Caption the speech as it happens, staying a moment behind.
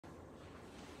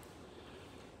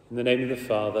In the name of the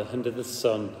Father, and of the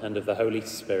Son, and of the Holy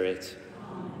Spirit.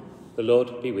 Amen. The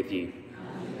Lord be with you.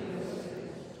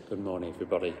 Good morning,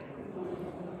 everybody.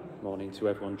 Good morning to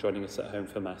everyone joining us at home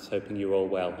for Mass, hoping you're all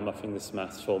well. I'm offering this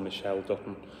Mass for Michelle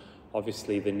Dutton.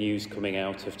 Obviously, the news coming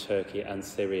out of Turkey and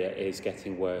Syria is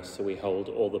getting worse, so we hold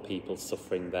all the people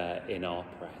suffering there in our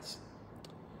prayers.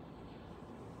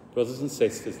 Brothers and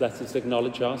sisters, let us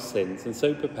acknowledge our sins and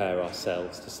so prepare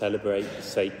ourselves to celebrate the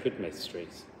sacred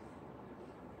mysteries.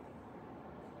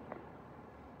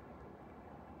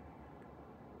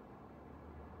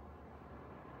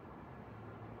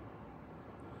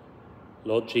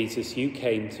 Lord Jesus, you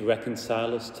came to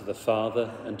reconcile us to the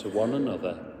Father and to one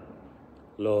another.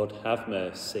 Lord, have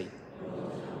mercy.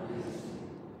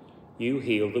 You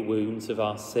heal the wounds of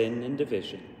our sin and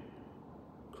division.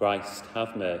 Christ,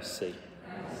 have mercy.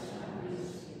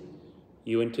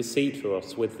 You intercede for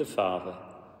us with the Father.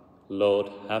 Lord,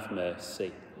 have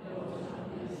mercy.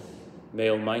 May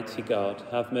Almighty God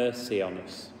have mercy on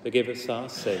us, forgive us our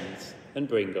sins, and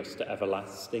bring us to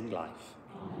everlasting life.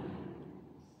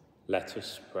 Let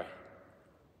us pray.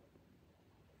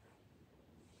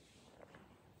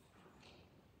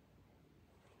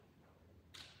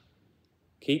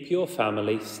 Keep your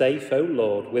family safe, O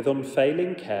Lord, with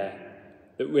unfailing care,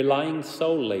 that relying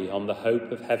solely on the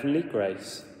hope of heavenly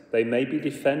grace, they may be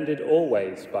defended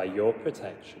always by your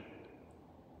protection.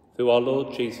 Through our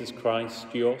Lord Jesus Christ,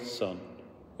 your Son,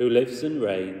 who lives and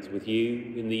reigns with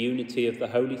you in the unity of the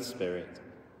Holy Spirit,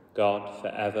 God for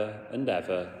ever and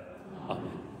ever.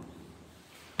 Amen.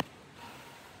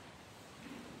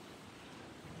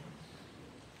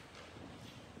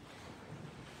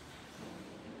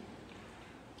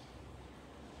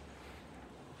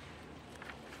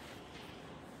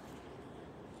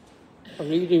 A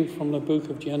reading from the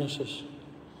book of Genesis.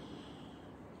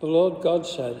 The Lord God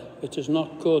said, "It is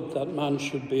not good that man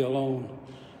should be alone.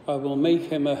 I will make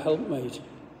him a helpmate."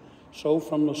 So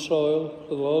from the soil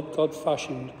the Lord God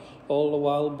fashioned all the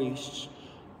wild beasts,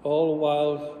 all the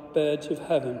wild birds of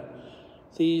heaven.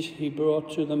 These he brought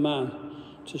to the man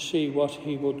to see what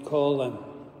he would call them.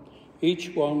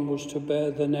 Each one was to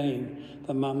bear the name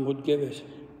the man would give it.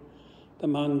 The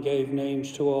man gave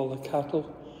names to all the cattle,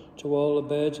 to all the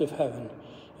birds of heaven,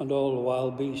 and all the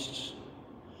wild beasts.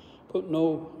 But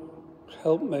no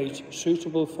helpmate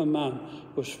suitable for man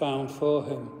was found for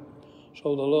him.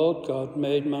 So the Lord God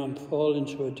made man fall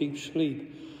into a deep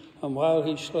sleep, and while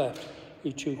he slept,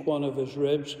 he took one of his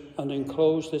ribs and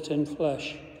enclosed it in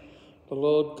flesh. The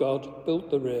Lord God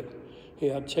built the rib he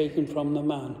had taken from the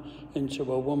man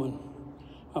into a woman,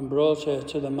 and brought her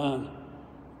to the man.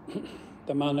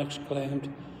 The man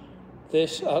exclaimed,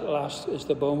 "This at last is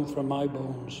the bone from my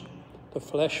bones, the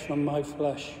flesh from my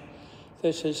flesh.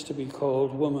 This is to be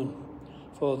called woman,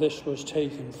 for this was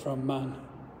taken from man."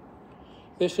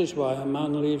 This is why a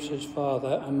man leaves his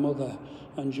father and mother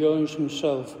and joins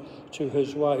himself to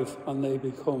his wife, and they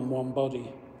become one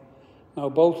body. Now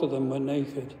both of them were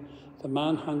naked, the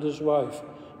man and his wife,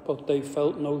 but they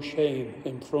felt no shame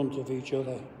in front of each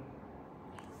other.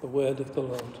 The word of the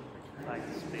Lord.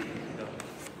 Thanks be to God.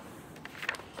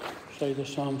 Say the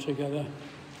psalm together.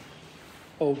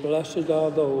 Oh, blessed are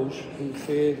those who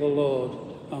fear the Lord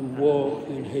and walk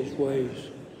in his ways.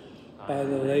 By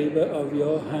the labour of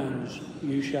your hands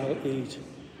you shall eat.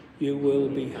 You will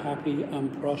be happy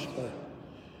and prosper.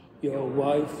 Your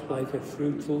wife like a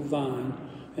fruitful vine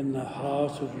in the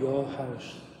heart of your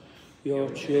house.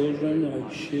 Your children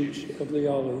like shoots of the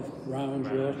olive round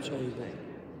your table.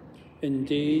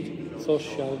 Indeed, thus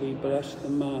shall be blessed the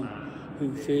man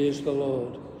who fears the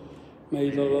Lord. May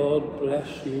the Lord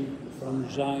bless you from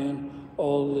Zion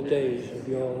all the days of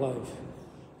your life.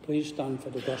 Please stand for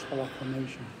the gospel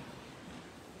acclamation.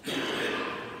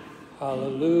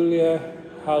 Hallelujah,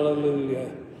 hallelujah.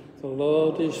 The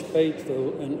Lord is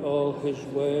faithful in all his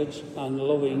words and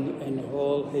loving in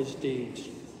all his deeds.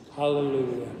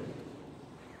 Hallelujah.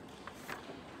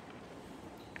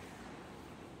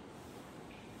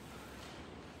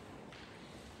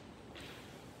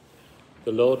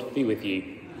 The Lord be with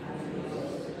you.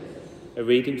 A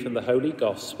reading from the Holy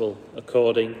Gospel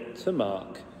according to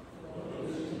Mark.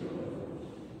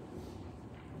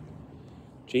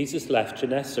 Jesus left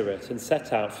Gennesaret and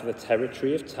set out for the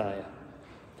territory of Tyre.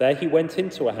 There he went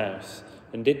into a house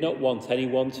and did not want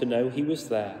anyone to know he was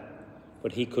there,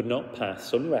 but he could not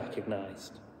pass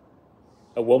unrecognized.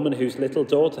 A woman whose little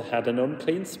daughter had an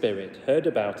unclean spirit heard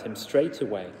about him straight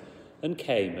away and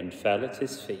came and fell at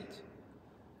his feet.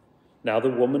 Now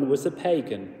the woman was a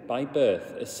pagan, by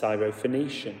birth a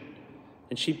Syrophoenician,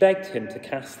 and she begged him to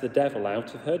cast the devil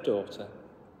out of her daughter.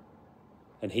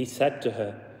 And he said to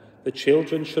her, "The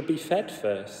children should be fed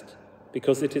first,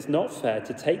 because it is not fair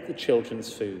to take the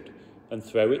children's food and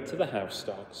throw it to the house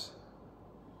dogs."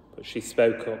 But she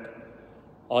spoke up.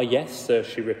 "Ah, yes, sir,"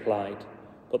 she replied,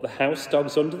 "but the house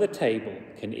dogs under the table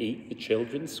can eat the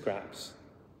children's scraps."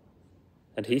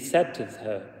 And he said to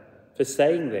her, "For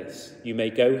saying this, you may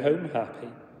go home happy.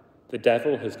 The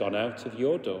devil has gone out of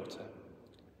your daughter."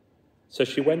 So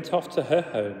she went off to her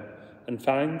home and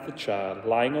found the child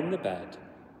lying on the bed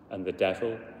and the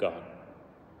devil gone.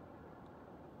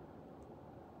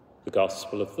 The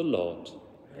Gospel of the Lord.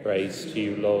 Praise to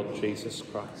you, Lord Jesus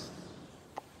Christ.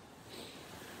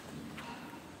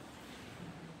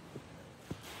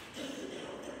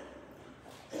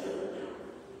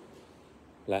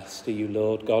 Blessed are you,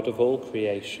 Lord, God of all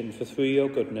creation, for through your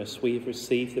goodness we have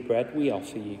received the bread we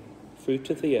offer you, fruit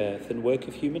of the earth and work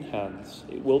of human hands.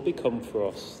 It will become for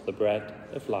us the bread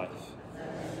of life.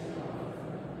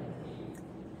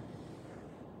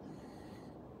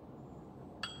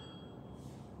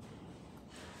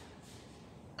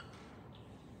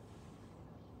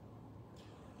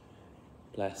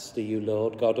 Blessed are you,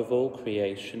 Lord, God of all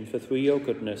creation, for through your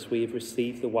goodness we have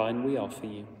received the wine we offer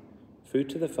you,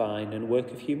 fruit of the vine and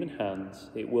work of human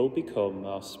hands. It will become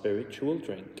our spiritual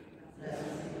drink.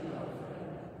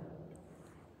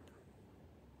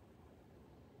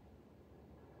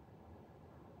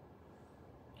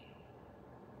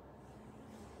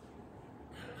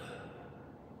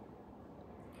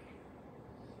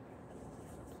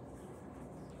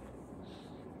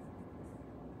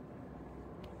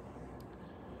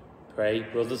 Pray,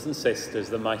 brothers and sisters,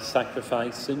 that my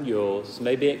sacrifice and yours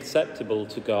may be acceptable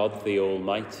to God, the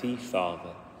Almighty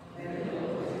Father.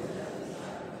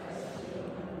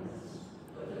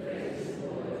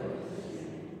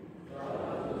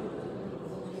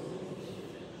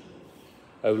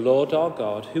 O Lord our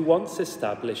God, who once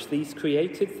established these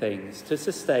created things to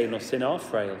sustain us in our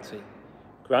frailty,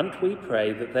 grant, we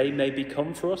pray, that they may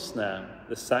become for us now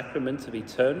the sacrament of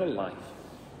eternal life,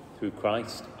 through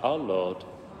Christ our Lord.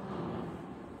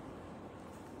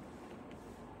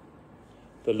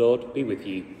 The Lord be with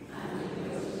you.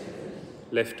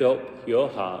 Lift up your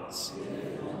hearts.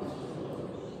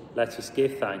 Let us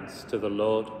give thanks to the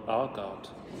Lord our God.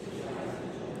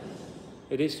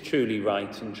 It is truly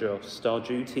right and just, our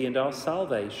duty and our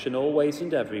salvation, always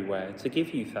and everywhere, to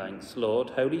give you thanks, Lord,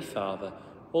 Holy Father,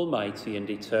 Almighty and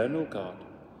eternal God.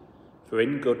 For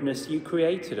in goodness you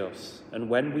created us, and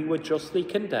when we were justly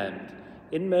condemned,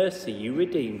 in mercy you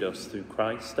redeemed us through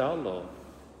Christ our Lord.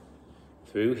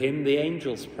 Through him the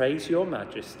angels praise your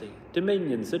majesty,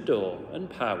 dominions adore, and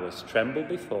powers tremble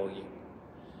before you.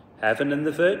 Heaven and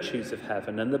the virtues of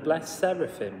heaven and the blessed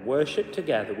seraphim worship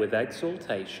together with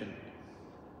exultation.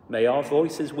 May our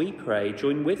voices, we pray,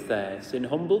 join with theirs in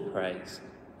humble praise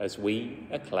as we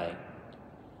acclaim.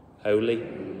 Holy,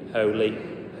 holy,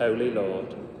 holy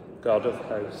Lord, God of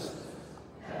hosts.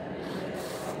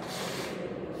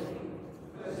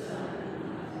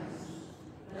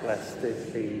 Blessed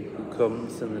is he who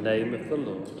comes in the name of the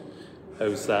Lord.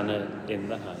 Hosanna in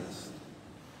the highest.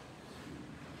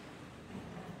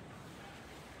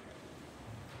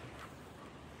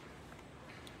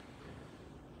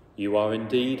 You are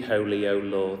indeed holy, O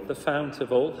Lord, the fount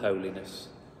of all holiness.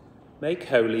 Make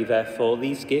holy, therefore,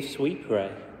 these gifts, we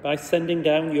pray, by sending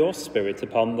down your Spirit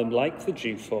upon them like the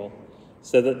dewfall,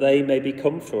 so that they may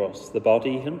become for us the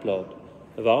body and blood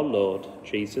of our Lord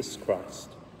Jesus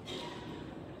Christ.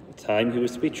 The time he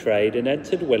was betrayed and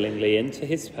entered willingly into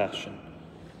his passion,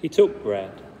 he took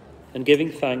bread, and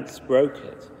giving thanks, broke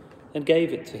it, and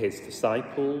gave it to his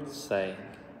disciples, saying,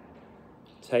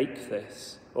 "Take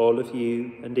this, all of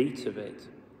you, and eat of it,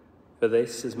 for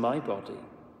this is my body,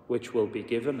 which will be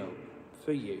given up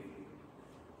for you."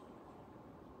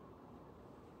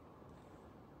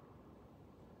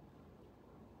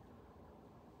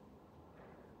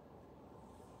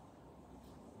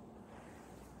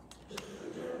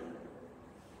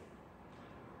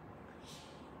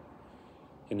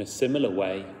 In a similar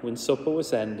way, when supper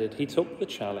was ended, he took the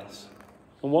chalice,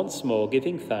 and once more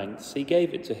giving thanks, he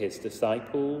gave it to his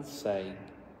disciples, saying,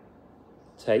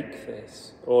 "Take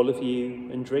this, all of you,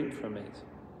 and drink from it,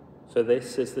 for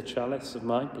this is the chalice of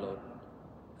my blood,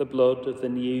 the blood of the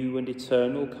new and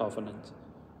eternal covenant,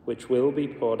 which will be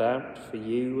poured out for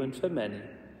you and for many,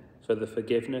 for the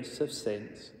forgiveness of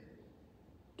sins.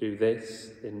 Do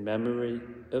this in memory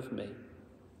of me."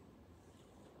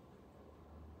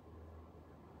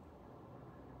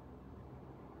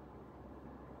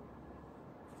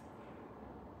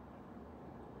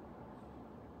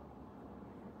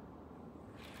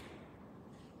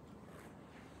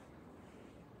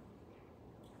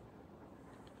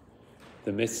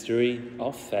 The mystery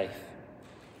of faith.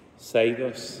 Save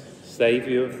us,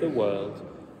 Saviour of the world,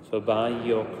 for by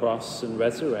your cross and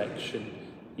resurrection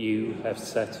you have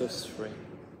set us free.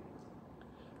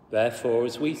 Therefore,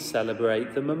 as we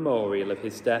celebrate the memorial of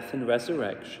his death and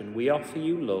resurrection, we offer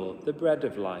you, Lord, the bread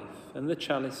of life and the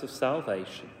chalice of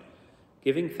salvation,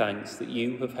 giving thanks that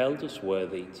you have held us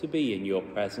worthy to be in your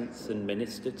presence and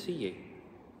minister to you.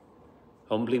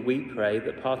 Humbly we pray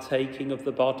that, partaking of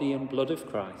the body and blood of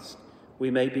Christ,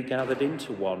 we may be gathered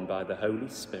into one by the Holy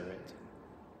Spirit.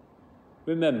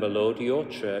 Remember, Lord, your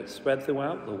church spread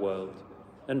throughout the world,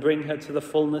 and bring her to the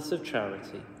fullness of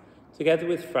charity, together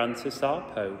with Francis our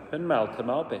Pope and Malcolm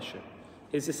our Bishop,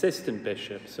 his assistant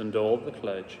bishops and all the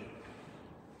clergy.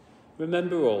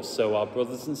 Remember also our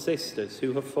brothers and sisters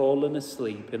who have fallen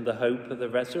asleep in the hope of the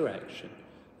resurrection,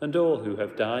 and all who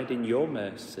have died in your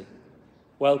mercy.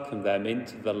 Welcome them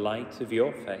into the light of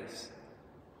your face.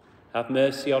 Have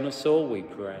mercy on us all, we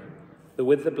pray, that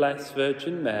with the blessed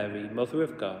Virgin Mary, Mother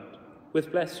of God,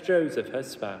 with blessed Joseph, her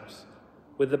spouse,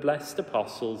 with the blessed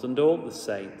apostles and all the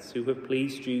saints who have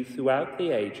pleased you throughout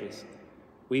the ages,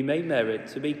 we may merit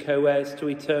to be co-heirs to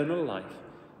eternal life,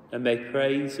 and may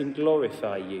praise and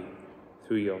glorify you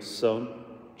through your Son,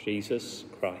 Jesus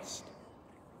Christ.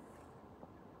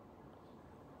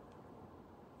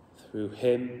 Through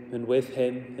him, and with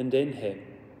him, and in him,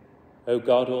 O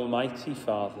God, Almighty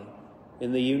Father,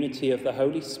 in the unity of the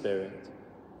Holy Spirit,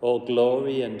 all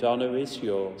glory and honour is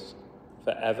yours,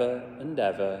 for ever and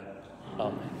ever.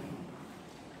 Amen.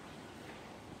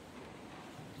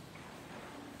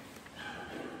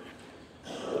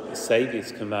 At the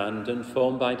Saviour's command, and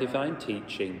formed by divine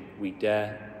teaching, we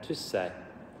dare to say,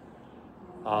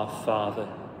 Our Father,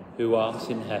 who art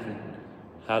in heaven,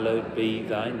 hallowed be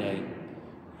thy name.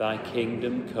 Thy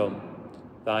kingdom come,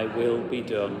 thy will be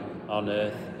done on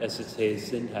earth as it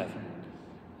is in heaven.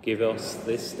 Give us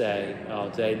this day our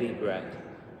daily bread,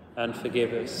 and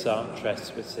forgive us our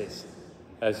trespasses,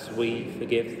 as we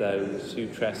forgive those who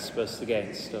trespass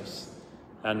against us.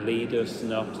 And lead us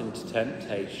not into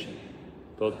temptation,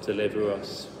 but deliver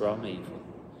us from evil.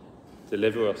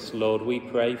 Deliver us, Lord, we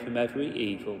pray, from every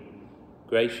evil.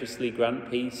 Graciously grant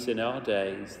peace in our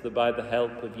days, that by the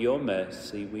help of your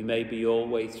mercy we may be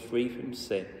always free from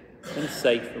sin and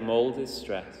safe from all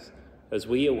distress, as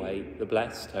we await the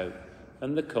blessed hope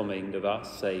and the coming of our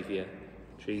Saviour,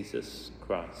 Jesus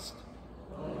Christ.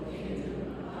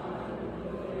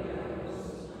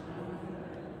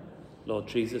 Lord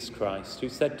Jesus Christ, who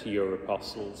said to your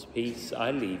apostles, Peace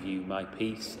I leave you, my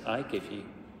peace I give you,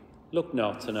 look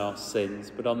not on our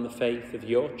sins, but on the faith of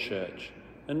your church,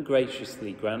 and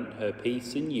graciously grant her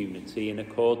peace and unity in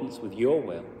accordance with your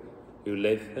will, who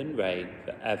live and reign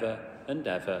for ever and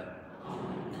ever.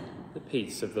 Amen. The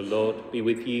peace of the Lord be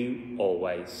with you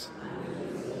always.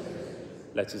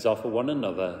 Let us offer one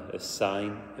another a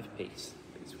sign of peace.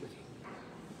 Peace with you.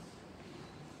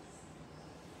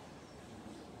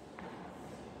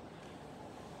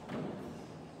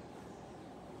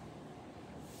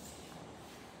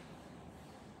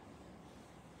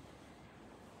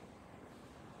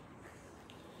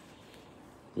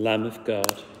 Lamb of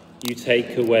God, you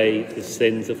take away the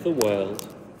sins of the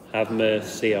world, have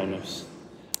mercy on us.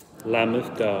 Lamb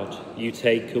of God, you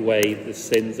take away the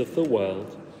sins of the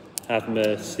world, have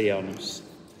mercy on us.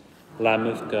 Lamb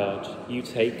of God, you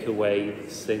take away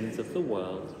the sins of the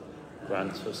world,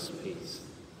 grant us peace.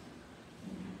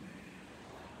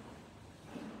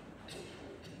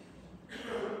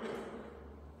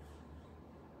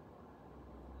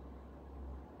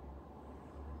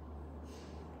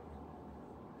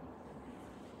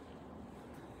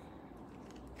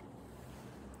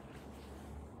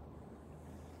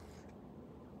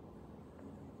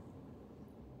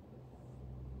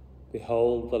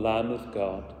 Behold the Lamb of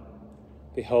God.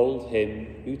 Behold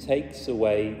him who takes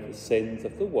away the sins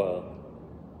of the world.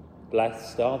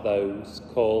 Blessed are those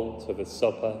called to the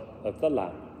supper of the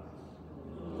Lamb.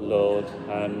 Lord,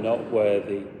 I am not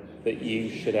worthy that you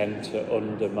should enter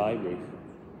under my roof,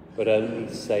 but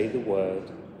only say the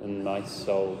word, and my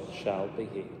soul shall be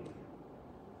healed.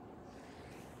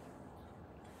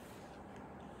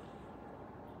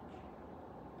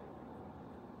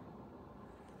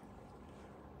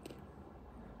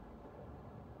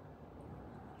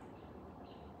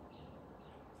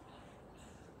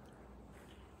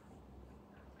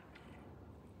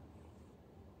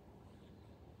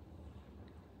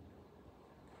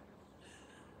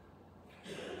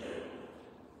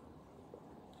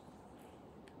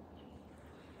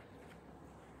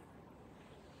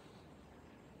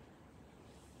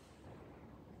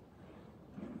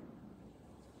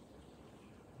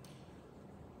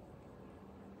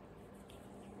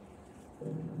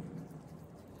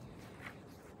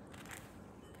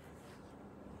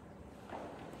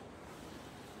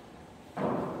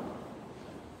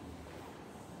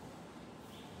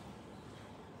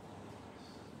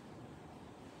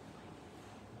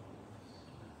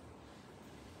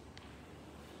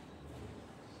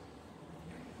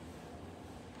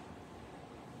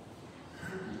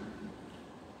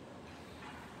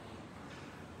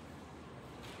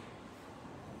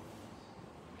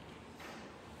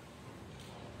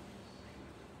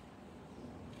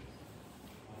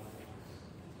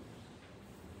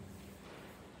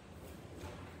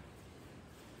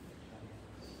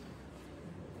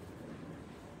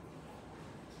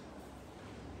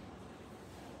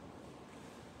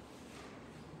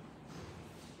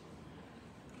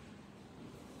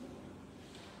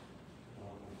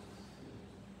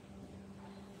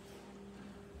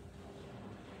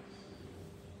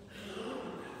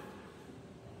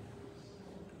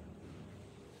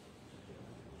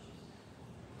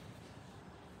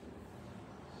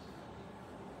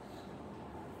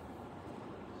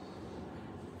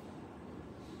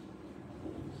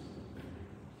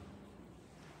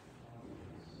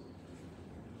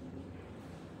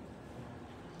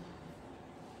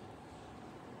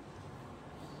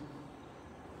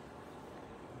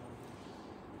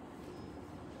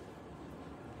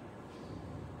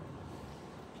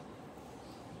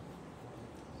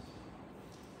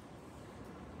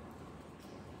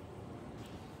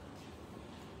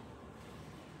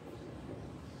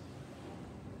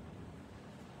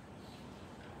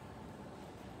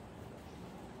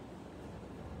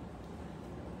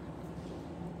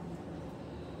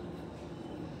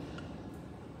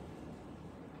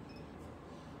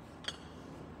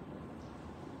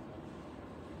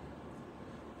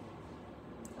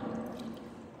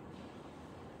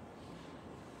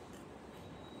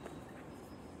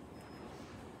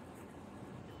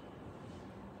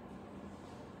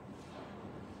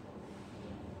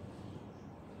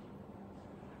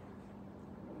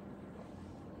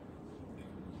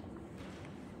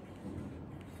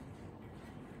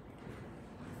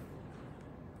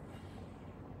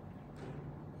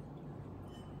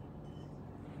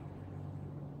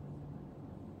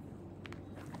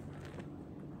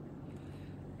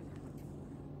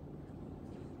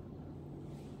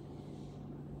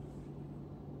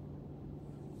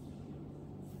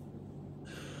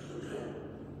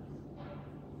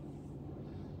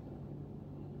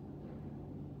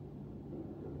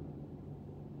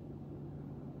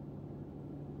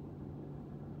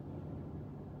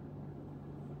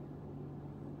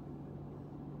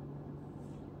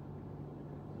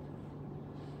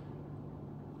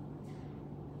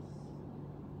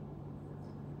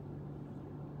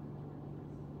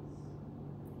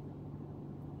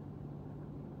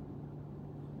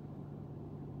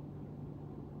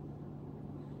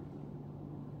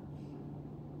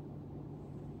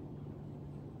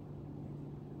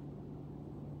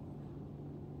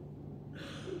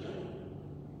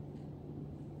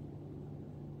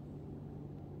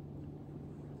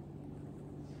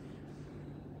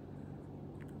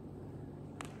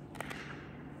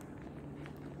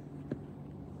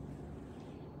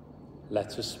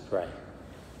 Let us pray.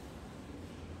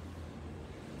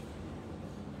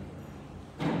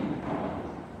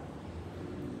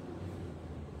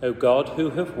 O God, who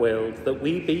have willed that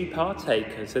we be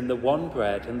partakers in the one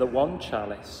bread and the one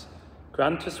chalice,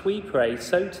 grant us, we pray,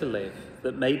 so to live,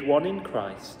 that made one in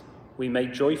Christ, we may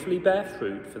joyfully bear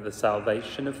fruit for the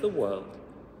salvation of the world.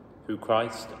 Through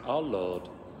Christ our Lord.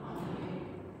 Amen.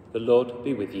 The Lord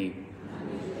be with you.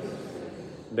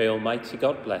 May Almighty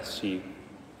God bless you,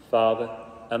 Father,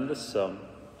 and the Son,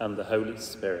 and the Holy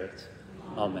Spirit.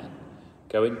 Amen.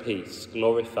 Go in peace,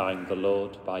 glorifying the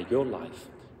Lord by your life.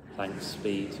 Thanks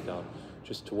be to God.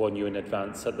 Just to warn you in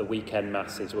advance, at the weekend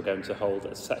masses, we're going to hold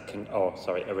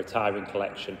a retiring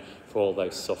collection for all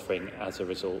those suffering as a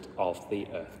result of the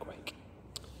earthquake.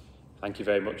 Thank you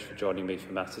very much for joining me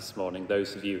for Mass this morning,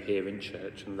 those of you here in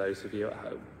church and those of you at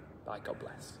home. Bye, God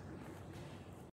bless.